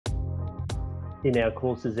In our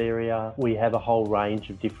courses area, we have a whole range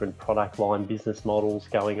of different product line business models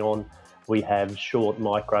going on. We have short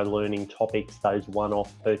micro-learning topics, those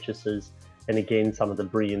one-off purchases, and again, some of the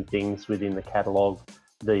brilliant things within the catalogue.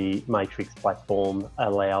 The Matrix platform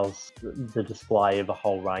allows the display of a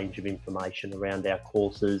whole range of information around our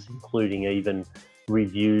courses, including even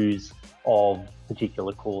reviews of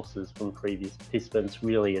particular courses from previous participants.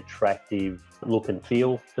 Really attractive look and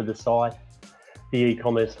feel for the site. The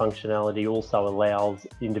e-commerce functionality also allows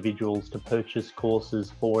individuals to purchase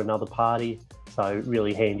courses for another party, so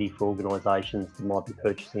really handy for organisations that might be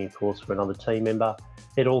purchasing a course for another team member.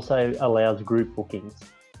 It also allows group bookings.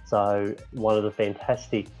 So one of the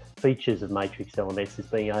fantastic features of Matrix LMS is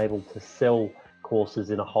being able to sell courses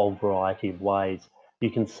in a whole variety of ways. You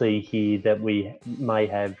can see here that we may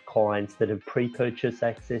have clients that have pre-purchased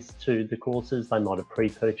access to the courses. They might have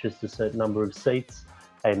pre-purchased a certain number of seats,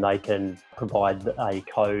 and they can provide a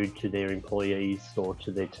code to their employees or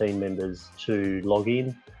to their team members to log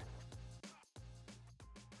in.